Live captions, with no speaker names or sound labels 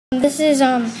This is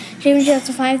James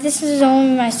 2005. This is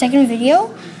only my second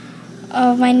video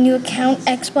of my new account,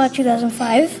 Xbot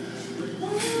 2005.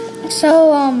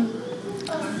 So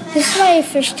this is my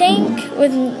fish tank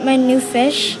with my new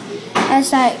fish.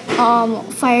 That's that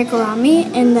fire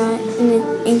gourami and the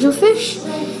angelfish.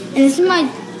 And this is my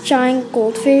giant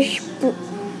goldfish.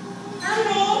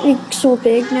 It's so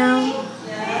big now.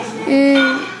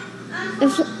 And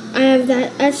I have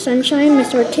that's Sunshine, my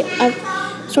Swordtail.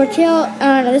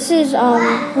 This is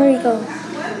where do you go?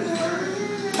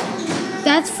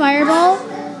 That's Fireball.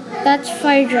 That's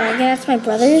Fire Dragon. That's my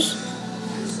brother's.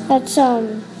 That's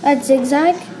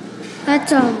Zigzag.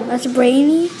 That's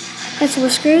Brainy. That's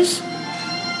Whiskers.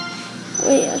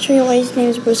 Wait, I'll show you why his name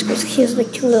is Whiskers. He has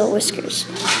like two little whiskers.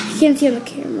 You can't see on the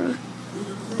camera.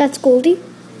 That's Goldie.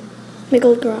 My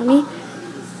gold gourami.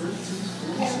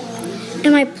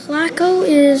 And my Placo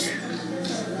is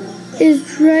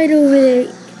right over there.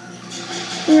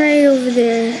 Right over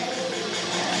there.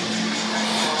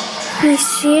 I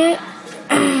see it.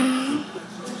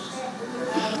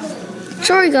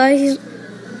 Sorry guys, he's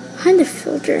behind the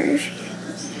filter.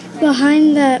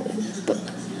 Behind that,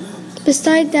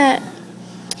 beside the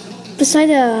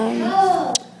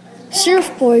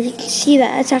surfboard, you can see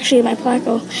that. That's actually my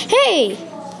Placo. Hey!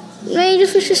 My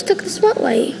angelfish just took the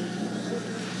spotlight.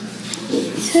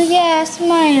 So yeah, that's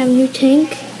my new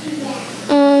tank.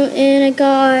 And I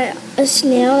got a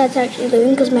snail that's actually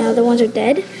living because my other ones are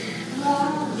dead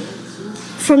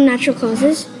from natural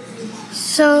causes.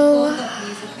 So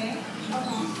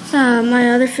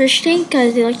my other fish tank,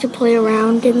 because they like to play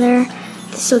around in there,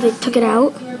 so they took it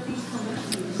out.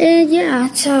 And yeah,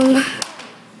 it's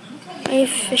my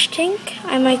fish tank.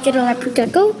 I might get a leopard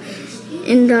gecko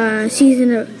in the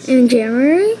season in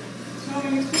January.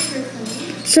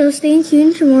 So stay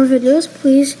tuned for more videos.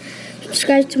 Please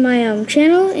subscribe to my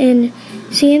channel and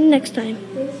see you next time.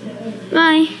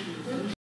 Bye.